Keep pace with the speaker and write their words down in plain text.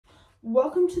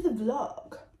Welcome to the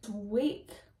vlog.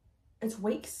 It's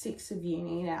week 6 of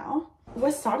uni now.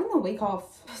 We're starting the week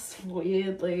off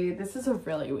weirdly. This is a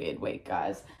really weird week,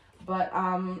 guys. But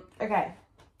okay,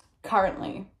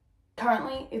 currently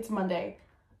it's Monday.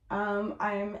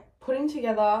 I'm putting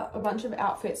together a bunch of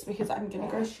outfits because I'm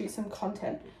gonna go shoot some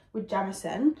content with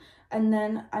Jamison, and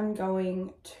then I'm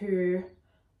going to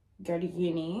go to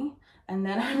uni, and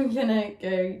then I'm gonna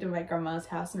go to my grandma's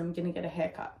house and I'm gonna get a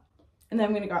haircut, and then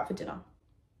I'm gonna go out for dinner.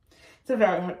 It's a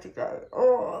very hectic day.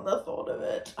 Oh, the thought of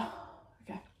it.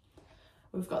 Okay,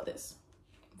 we've got this.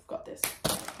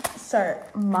 So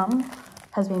mum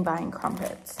has been buying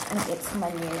crumpets, and it's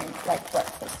my new like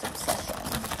breakfast obsession.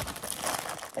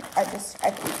 Like I've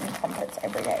eaten crumpets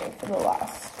every day for the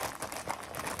last,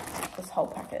 this whole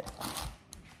packet.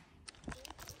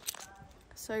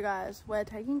 So guys, we're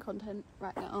taking content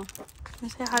right now. Can you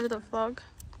say hi to the vlog?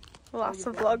 The last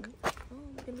vlog. Oh,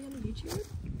 we're gonna be on YouTube?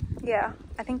 Yeah,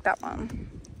 I think that one.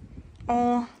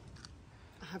 Oh,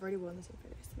 I have already worn the same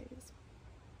photos, maybe this one.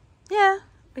 yeah,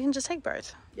 we can just take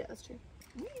both. Yeah, that's true.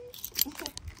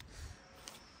 Okay.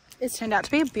 It's turned out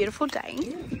to be a beautiful day.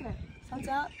 Yeah, okay. Sun's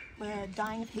out. We're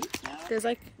dying of heat now. There's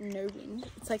like no wind.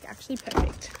 It's like actually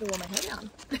perfect. Could have worn my hair down.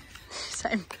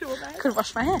 Same. Could Could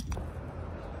wash my hair.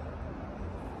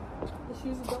 The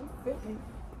shoes don't fit me.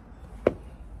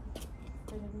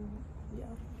 Yeah.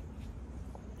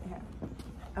 Okay.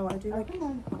 I want to do like... Okay.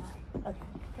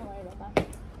 Don't worry about that.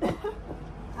 So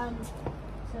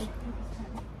this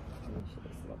time. She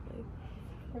looks lovely.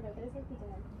 Her birthday's like the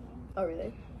day. Oh,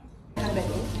 really? Had a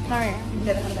bagel? No.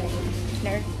 Never had a bagel?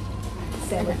 No.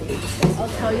 Sandwich. I'll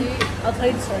tell you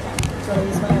the story time. So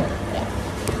you smell it? Yeah.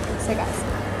 So guys,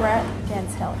 we're at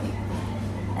Dan's Heli,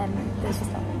 and there's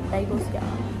just like bagels here,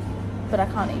 but I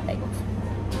can't eat bagels.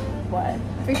 Why?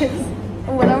 Because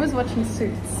when I was watching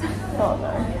Suits,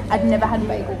 I'd never had a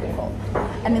bagel before,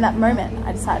 and in that moment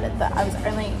I decided that I was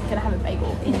only gonna have a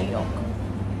bagel in New York,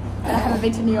 and I haven't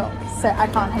been to New York, so I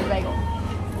can't have a bagel.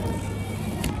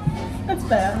 That's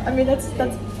fair. I mean, that's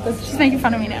She's making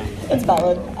fun of me now. It's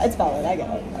valid. It's valid. I get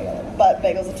it. But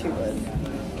bagels are too good.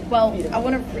 Well, I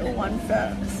want a real one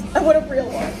first. I want a real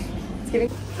one. It's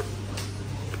giving.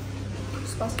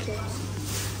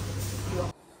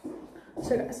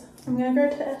 So guys, I'm gonna go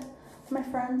to my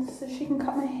friend so she can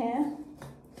cut my hair.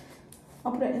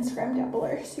 I'll put her Instagram down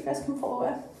below so you guys can follow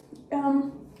her.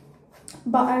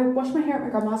 But I washed my hair at my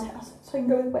grandma's house so I can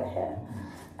go with wet hair.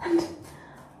 And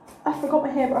I forgot my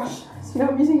hairbrush, so now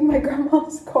I'm using my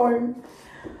grandma's comb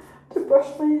to brush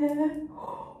my hair.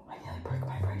 Oh, I nearly broke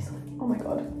my bracelet. Oh my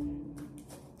god.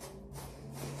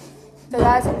 So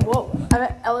guys, whoa, I'm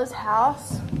at Ella's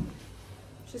house.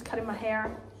 She's cutting my hair.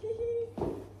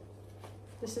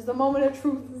 This is the moment of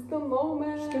truth. This is the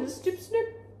moment. Just gonna snip.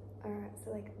 Alright, so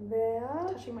like there.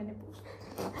 Touching my nipples.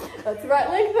 That's right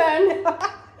leg then.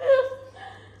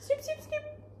 Snip.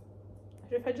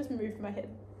 What if I just moved my head?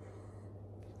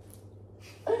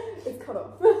 It's cut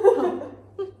off.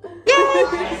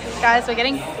 Yay! Guys, we're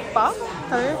getting buff.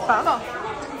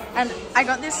 And I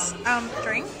got this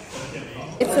drink.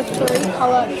 It's a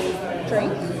 3-color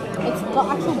drink. It's got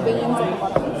actual beans at the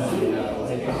bottom.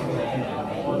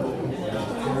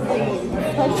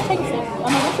 So I just take a sip.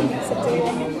 I'm not going to sip to you.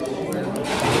 I'm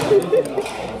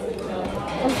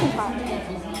just going to try it.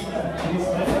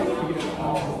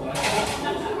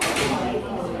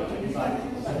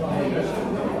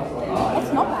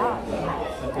 It's not bad.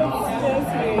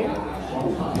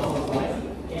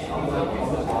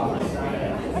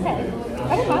 Okay,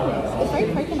 I don't mind this. It's very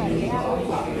coconutty.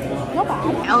 Not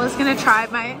bad. Ella's gonna try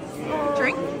my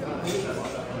drink.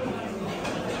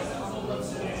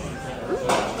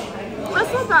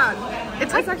 That's not bad.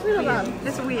 It's actually not bad.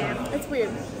 It's weird. It's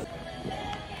weird.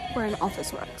 We're in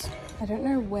office works. I don't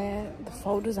know where the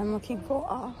folders I'm looking for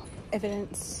are.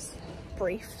 Evidence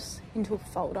briefs into a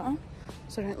folder,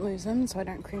 so I don't lose them, so I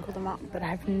don't crinkle them up, but I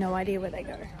have no idea where they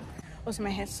go. Also, my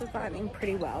hair's surviving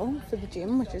pretty well for the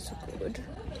gym, which is good.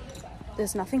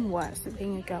 There's nothing worse than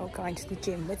being a girl going to the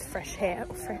gym with fresh hair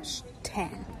or fresh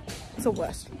tan. It's the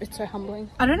worst. It's so humbling.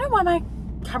 I don't know why my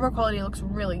camera quality looks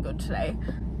really good today.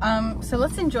 So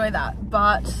let's enjoy that.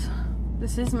 But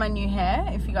this is my new hair,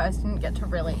 if you guys didn't get to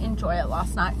really enjoy it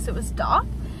last night because it was dark.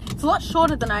 It's a lot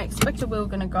shorter than I expected we were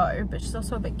gonna go, but she's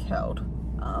also a bit curled.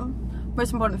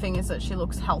 Most important thing is that she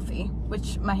looks healthy,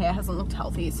 which my hair hasn't looked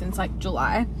healthy since like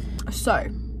July. So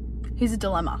here's a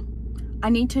dilemma. I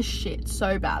need to shit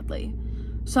so badly.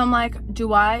 So I'm like,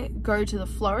 do I go to the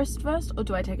florist first or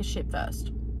do I take a shit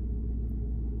first?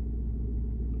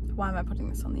 Why am I putting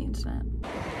this on the internet?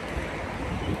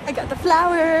 I got the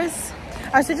flowers.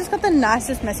 I also just got the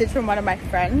nicest message from one of my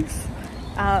friends.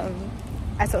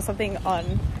 I saw something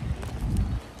on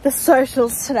the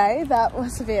socials today that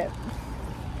was a bit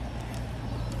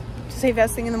to see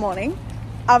first thing in the morning.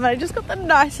 And I just got the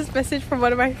nicest message from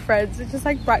one of my friends. It just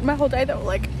like brightened my whole day. They were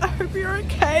like, I hope you're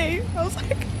okay. I was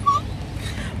like, oh.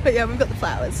 But yeah, we've got the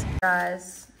flowers.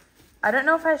 Guys, I don't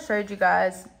know if I showed you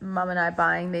guys Mum and I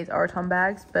buying these Oraton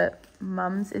bags, but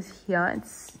Mum's is here.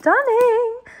 It's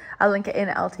stunning. I'll link it in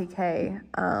LTK.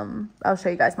 I'll show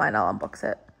you guys mine. I'll unbox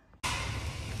it.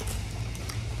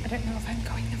 I don't know if I'm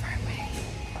going the right way.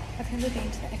 I've never been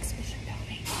to the exhibition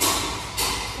building.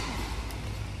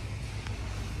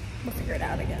 We'll figure it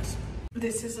out, I guess.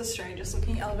 This is the strangest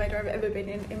looking elevator I've ever been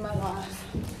in my life.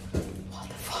 What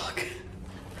the fuck?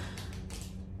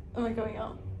 Am I going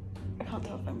up? I can't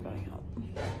tell if I'm going up.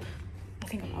 I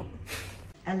think I'm up.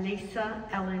 Elisa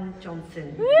Ellen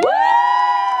Johnson. Woo!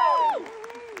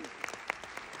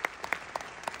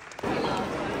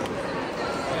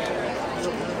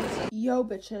 Yo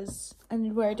bitches, I need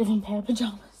to wear a different pair of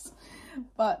pajamas.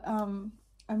 But I'm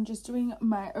just doing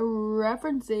my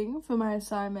referencing for my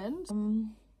assignment.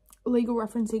 Legal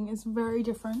referencing is very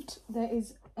different. There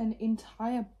is an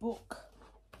entire book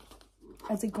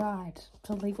as a guide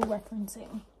to legal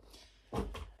referencing.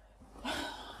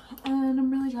 And I'm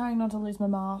really trying not to lose my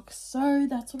marks. So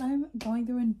that's what I'm going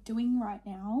through and doing right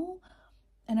now.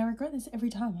 And I regret this every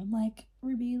time. I'm like,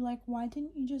 Ruby, like, why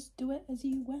didn't you just do it as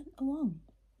you went along?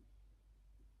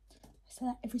 I say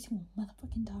that every single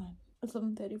motherfucking time. It's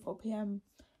 11:34 p.m.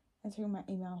 answering my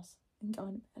emails and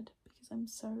going to bed because I'm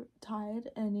so tired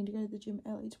and I need to go to the gym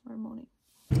early tomorrow morning.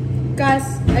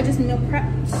 Guys, I just meal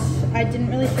prepped. I didn't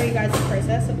really show you guys the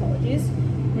process, apologies.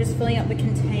 I'm just filling up the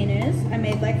containers. I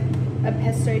made like a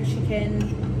pesto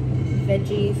chicken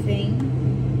veggie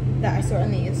thing that I saw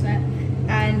on the internet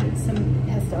and some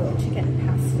pesto chicken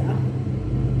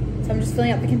pasta. So I'm just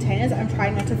filling up the containers. I'm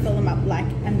trying not to fill them up like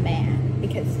a man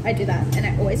because I do that and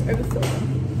I always overfill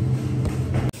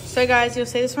them. So guys, you'll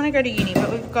see this when I go to uni,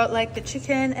 but we've got like the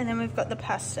chicken and then we've got the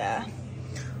pasta.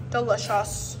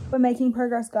 Delicious. We're making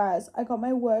progress, guys. I got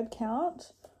my word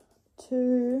count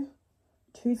to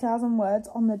 2,000 words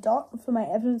on the dot for my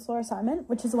evidence law assignment,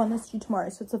 which is the one that's due tomorrow.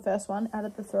 So it's the first one out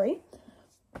of the 3.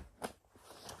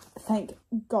 Thank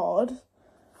God.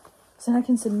 So I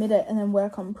can submit it and then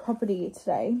work on property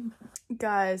today.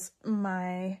 Guys,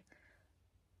 my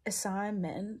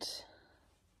assignment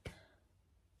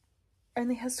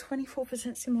only has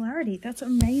 24% similarity. That's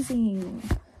amazing.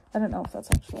 I don't know if that's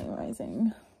actually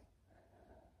amazing.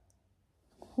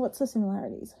 What's the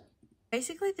similarities?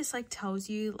 Basically, this like tells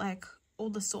you like all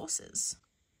the sources.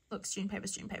 Look, student paper,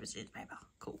 student paper, student paper.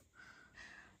 Cool.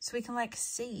 So we can like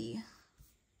see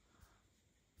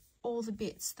all the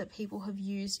bits that people have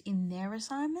used in their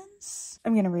assignments.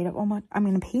 I'm going to read it one more. I'm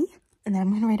going to pee and then I'm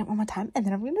going to read it one more time and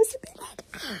then I'm going to submit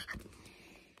it.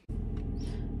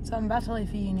 So I'm about to leave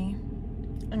for uni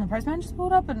and the postman just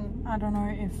pulled up and I don't know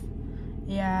if,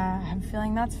 yeah, I have a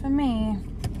feeling that's for me.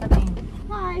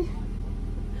 Hi.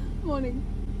 Morning.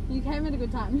 You came at a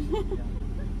good time.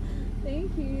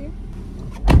 Thank you.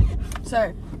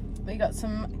 So we got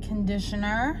some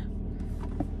conditioner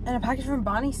and a package from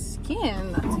Barney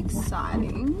Skin. That's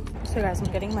exciting. So guys,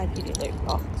 I'm getting my beauty loop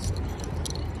box.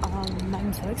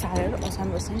 I'm so excited. Also,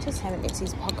 I'm listening to Sam and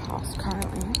Itzy's podcast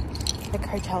currently, the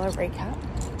Coachella recap.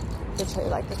 Literally,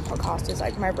 like, this podcast is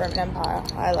like my Roman Empire.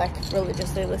 I like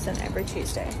religiously listen every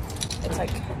Tuesday. It's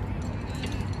like,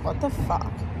 what the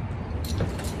fuck?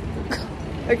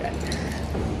 Okay.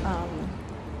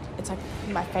 It's like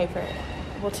my favorite.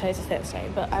 Well, today's a Thursday,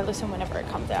 but I listen whenever it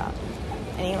comes out.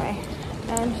 Anyway,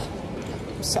 and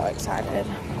I'm so excited.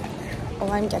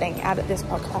 All I'm getting out of this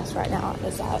podcast right now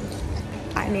is that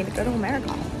I need to go to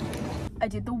America. I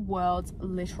did the world's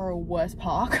literal worst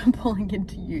park pulling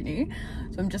into uni,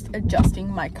 so I'm just adjusting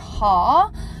my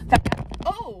car.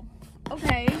 Oh,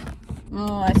 okay.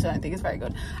 Oh, I still don't think it's very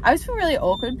good. I always feel really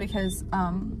awkward because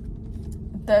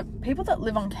the people that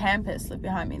live on campus live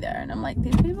behind me there, and I'm like,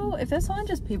 these people, if there's someone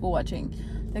just people watching,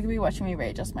 they could be watching me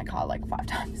readjust my car like 5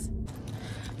 times.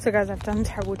 So guys, I've done a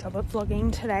terrible job at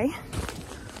vlogging today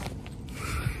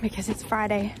because it's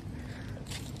Friday,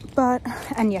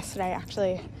 and yesterday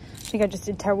actually. I think I just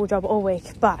did a terrible job all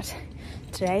week, but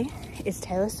today is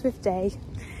Taylor Swift day.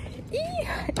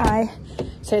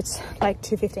 So it's like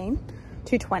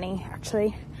 2:20 actually.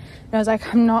 And I was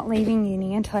like, I'm not leaving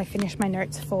uni until I finish my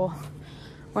notes for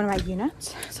one of my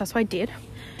units. So that's what I did.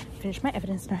 Finished my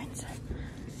evidence notes.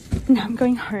 Now I'm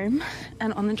going home,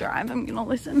 and on the drive I'm gonna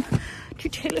listen to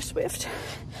Taylor Swift.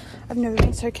 I've never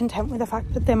been so content with the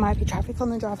fact that there might be traffic on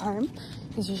the drive home,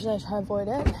 because usually I try to avoid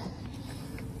it.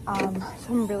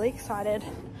 So I'm really excited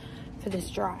for this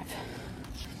drive.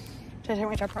 Should I take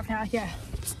my job off now? Yeah.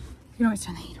 You can always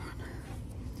turn the heater on.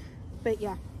 But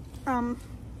yeah,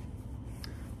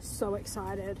 so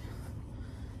excited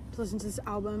to listen to this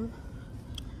album.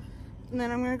 And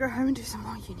then I'm gonna go home and do some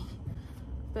more uni.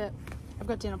 But I've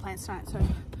got dinner plans tonight, so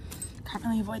can't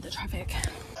really avoid the traffic.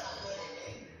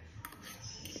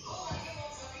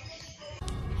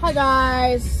 Hi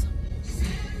guys,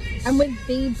 I'm with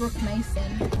the Brooke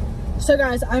Mason. So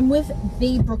guys, I'm with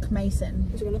the Brooke Mason.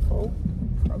 Is it gonna fall?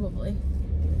 Probably.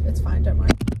 It's fine, don't worry.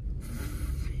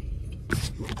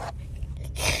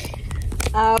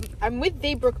 I'm with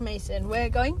the Brooke Mason. We're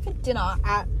going for dinner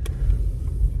at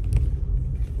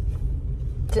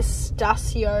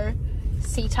Destasio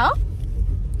Cita,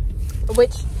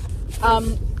 which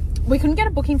we couldn't get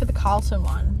a booking for the Carlton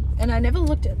one. And I never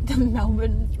looked at the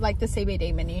Melbourne, like the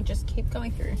CBD menu, just keep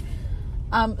going through.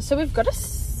 So we've got a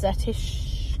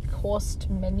setish coursed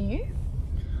menu,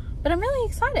 but I'm really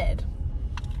excited.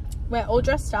 We're all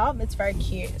dressed up, it's very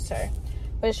cute, so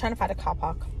we're just trying to find a car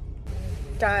park.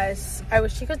 Guys, I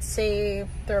wish you could see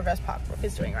the reverse park Brooke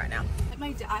is doing right now. Like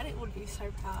my dad, it would be so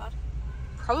proud.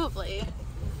 Probably.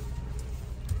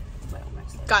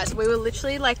 Guys, we were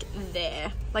literally like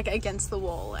there, like against the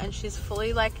wall, and she's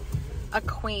fully like a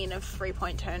queen of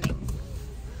 3-point turning.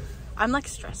 I'm like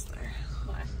stressed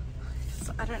though. Why?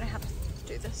 I don't know how to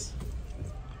do this.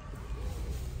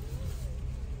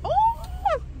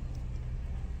 Oh,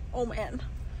 oh man.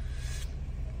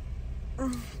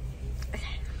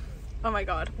 Okay. Oh my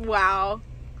god. Wow.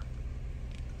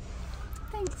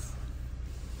 Thanks.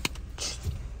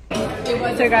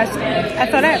 So guys, I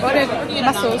thought I ordered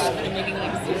mussels,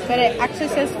 but it actually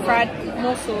says fried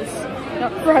morsels,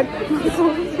 not fried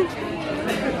mussels.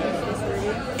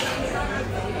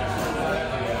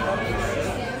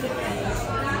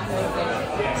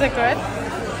 Is it good?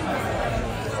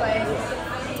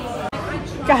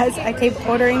 Guys, I keep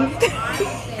ordering.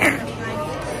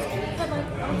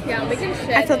 Yeah, we can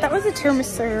share. I thought that was a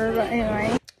tiramisu, but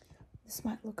anyway. This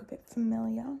might look a bit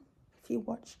familiar if you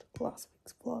watched last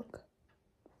week's vlog.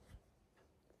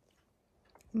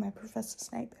 My Professor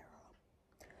Snape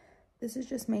era. This is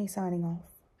just me signing off,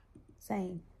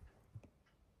 saying,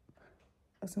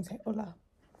 I was gonna say hola,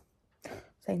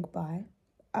 saying goodbye.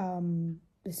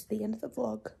 This is the end of the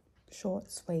vlog.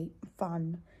 Short, sweet,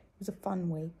 fun. It was a fun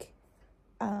week.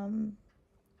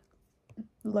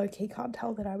 Low-key can't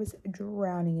tell that I was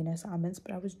drowning in assignments,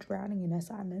 but I was drowning in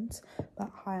assignments, but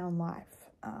high on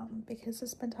life, because I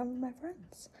spent time with my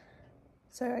friends.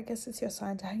 So I guess it's your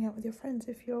sign to hang out with your friends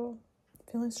if you're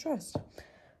feeling stressed.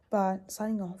 But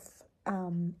signing off,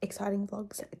 exciting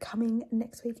vlogs coming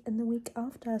next week and the week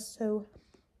after, so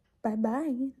bye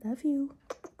bye, love you,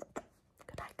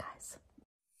 good night guys.